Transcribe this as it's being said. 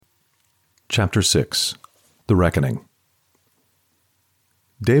Chapter 6. The Reckoning.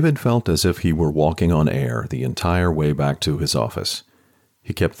 David felt as if he were walking on air the entire way back to his office.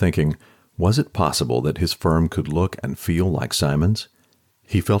 He kept thinking, was it possible that his firm could look and feel like Simon's?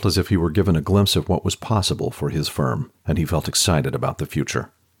 He felt as if he were given a glimpse of what was possible for his firm, and he felt excited about the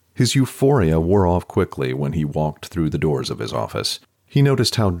future. His euphoria wore off quickly when he walked through the doors of his office. He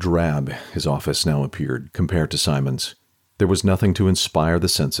noticed how drab his office now appeared compared to Simon's. There was nothing to inspire the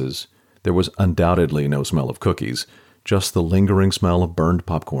senses. There was undoubtedly no smell of cookies, just the lingering smell of burned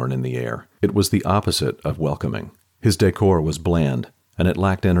popcorn in the air. It was the opposite of welcoming. His decor was bland, and it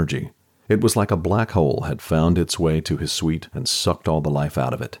lacked energy. It was like a black hole had found its way to his suite and sucked all the life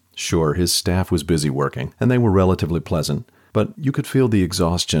out of it. Sure, his staff was busy working, and they were relatively pleasant, but you could feel the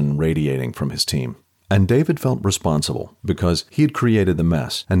exhaustion radiating from his team. And David felt responsible, because he had created the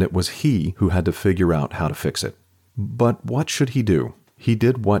mess, and it was he who had to figure out how to fix it. But what should he do? He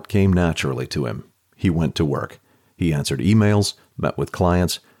did what came naturally to him. He went to work. He answered emails, met with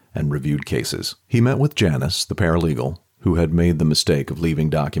clients, and reviewed cases. He met with Janice, the paralegal, who had made the mistake of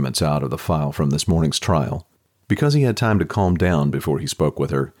leaving documents out of the file from this morning's trial. Because he had time to calm down before he spoke with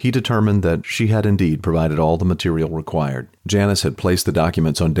her, he determined that she had indeed provided all the material required. Janice had placed the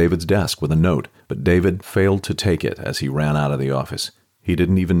documents on David's desk with a note, but David failed to take it as he ran out of the office. He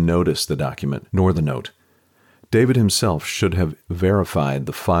didn't even notice the document, nor the note. David himself should have verified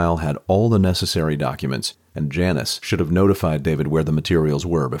the file had all the necessary documents, and Janice should have notified David where the materials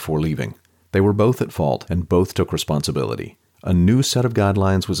were before leaving. They were both at fault, and both took responsibility. A new set of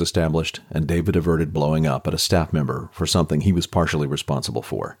guidelines was established, and David averted blowing up at a staff member for something he was partially responsible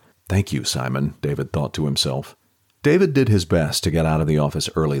for. Thank you, Simon, David thought to himself. David did his best to get out of the office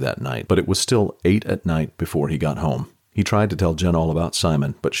early that night, but it was still 8 at night before he got home. He tried to tell Jen all about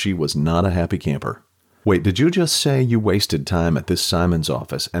Simon, but she was not a happy camper. Wait, did you just say you wasted time at this Simon's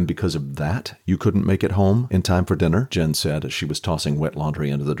office, and because of that, you couldn't make it home in time for dinner? Jen said as she was tossing wet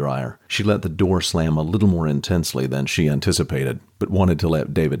laundry into the dryer. She let the door slam a little more intensely than she anticipated, but wanted to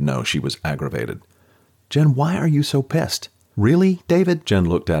let David know she was aggravated. Jen, why are you so pissed? Really, David? Jen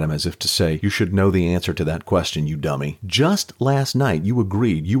looked at him as if to say, you should know the answer to that question, you dummy. Just last night, you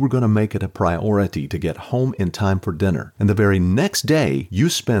agreed you were going to make it a priority to get home in time for dinner. And the very next day, you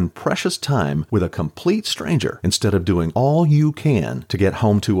spend precious time with a complete stranger instead of doing all you can to get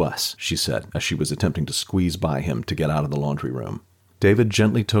home to us, she said, as she was attempting to squeeze by him to get out of the laundry room. David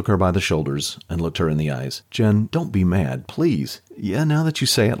gently took her by the shoulders and looked her in the eyes. Jen, don't be mad, please. Yeah, now that you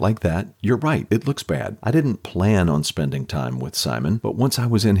say it like that, you're right, it looks bad. I didn't plan on spending time with Simon, but once I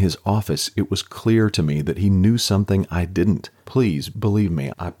was in his office, it was clear to me that he knew something I didn't. Please, believe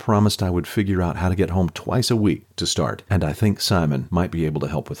me, I promised I would figure out how to get home twice a week to start, and I think Simon might be able to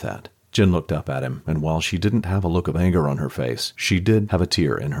help with that. Jen looked up at him, and while she didn't have a look of anger on her face, she did have a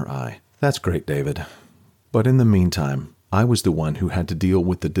tear in her eye. That's great, David. But in the meantime, I was the one who had to deal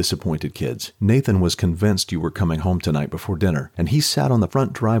with the disappointed kids. Nathan was convinced you were coming home tonight before dinner, and he sat on the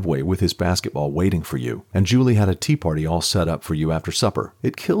front driveway with his basketball waiting for you, and Julie had a tea party all set up for you after supper.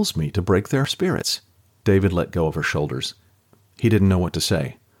 It kills me to break their spirits. David let go of her shoulders. He didn't know what to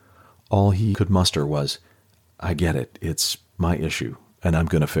say. All he could muster was, I get it. It's my issue, and I'm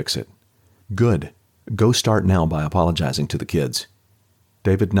going to fix it. Good. Go start now by apologizing to the kids.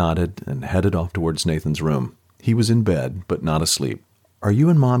 David nodded and headed off towards Nathan's room. He was in bed, but not asleep. Are you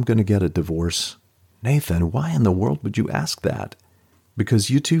and Mom going to get a divorce? Nathan, why in the world would you ask that? Because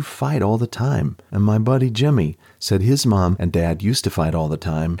you two fight all the time, and my buddy Jimmy said his mom and dad used to fight all the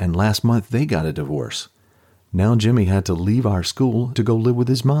time, and last month they got a divorce. Now Jimmy had to leave our school to go live with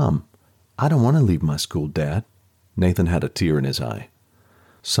his mom. I don't want to leave my school, Dad. Nathan had a tear in his eye.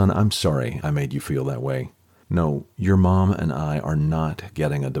 Son, I'm sorry I made you feel that way. No, your mom and I are not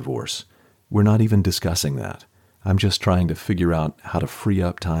getting a divorce. We're not even discussing that. I'm just trying to figure out how to free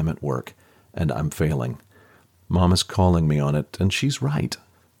up time at work, and I'm failing. Mom is calling me on it, and she's right.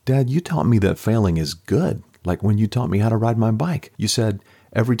 Dad, you taught me that failing is good, like when you taught me how to ride my bike. You said,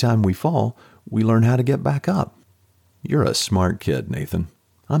 every time we fall, we learn how to get back up. You're a smart kid, Nathan.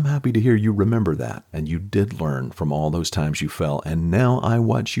 I'm happy to hear you remember that, and you did learn from all those times you fell, and now I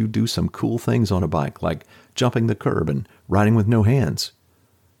watch you do some cool things on a bike, like jumping the curb and riding with no hands.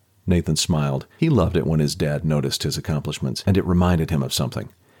 Nathan smiled. He loved it when his dad noticed his accomplishments, and it reminded him of something.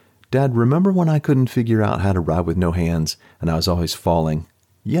 Dad, remember when I couldn't figure out how to ride with no hands, and I was always falling?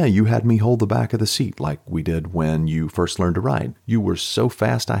 Yeah, you had me hold the back of the seat like we did when you first learned to ride. You were so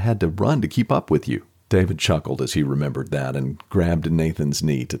fast I had to run to keep up with you. David chuckled as he remembered that and grabbed Nathan's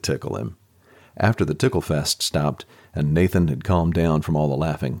knee to tickle him. After the tickle fest stopped and Nathan had calmed down from all the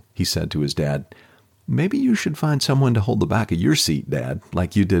laughing, he said to his dad, Maybe you should find someone to hold the back of your seat, Dad,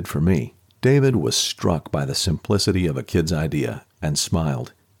 like you did for me. David was struck by the simplicity of a kid's idea and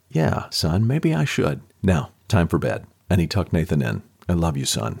smiled. Yeah, son, maybe I should. Now, time for bed. And he tucked Nathan in. I love you,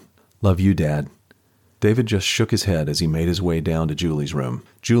 son. Love you, Dad. David just shook his head as he made his way down to Julie's room.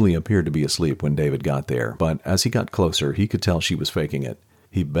 Julie appeared to be asleep when David got there, but as he got closer, he could tell she was faking it.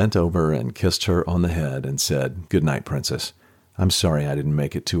 He bent over and kissed her on the head and said, "Good night, Princess. I'm sorry I didn't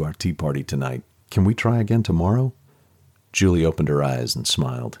make it to our tea party tonight. Can we try again tomorrow?" Julie opened her eyes and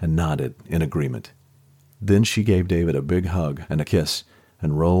smiled and nodded in agreement. Then she gave David a big hug and a kiss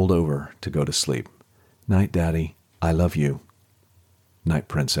and rolled over to go to sleep. "Night, Daddy. I love you." "Night,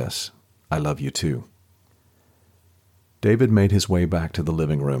 Princess. I love you too." David made his way back to the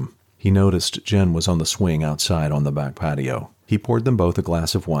living room. He noticed Jen was on the swing outside on the back patio. He poured them both a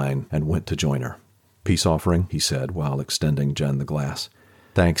glass of wine and went to join her. "Peace offering," he said while extending Jen the glass.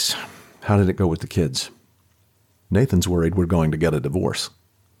 "Thanks. How did it go with the kids?" "Nathan's worried we're going to get a divorce."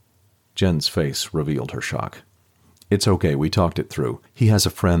 Jen's face revealed her shock. "It's okay, we talked it through. He has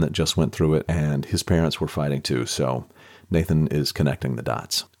a friend that just went through it, and his parents were fighting too, so Nathan is connecting the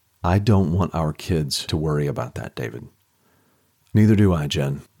dots. I don't want our kids to worry about that, David." "Neither do I,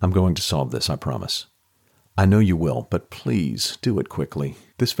 Jen. I'm going to solve this, I promise." "I know you will, but please do it quickly.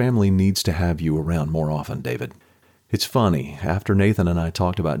 This family needs to have you around more often, David." "It's funny, after Nathan and I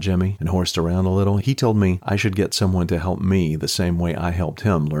talked about Jimmy and horsed around a little, he told me I should get someone to help me the same way I helped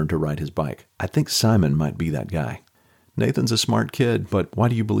him learn to ride his bike. I think Simon might be that guy." "Nathan's a smart kid, but why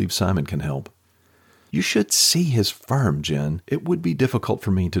do you believe Simon can help?" "You should see his firm, Jen. It would be difficult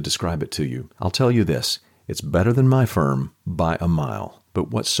for me to describe it to you. I'll tell you this. It's better than my firm by a mile. But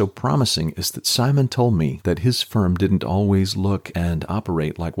what's so promising is that Simon told me that his firm didn't always look and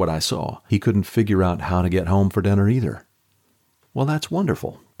operate like what I saw. He couldn't figure out how to get home for dinner either." "Well, that's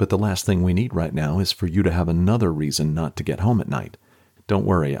wonderful. But the last thing we need right now is for you to have another reason not to get home at night. Don't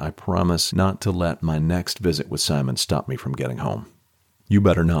worry, I promise not to let my next visit with Simon stop me from getting home." "You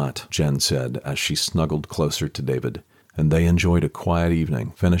better not," Jen said as she snuggled closer to David, and they enjoyed a quiet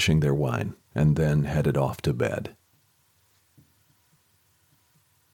evening, finishing their wine, and then headed off to bed.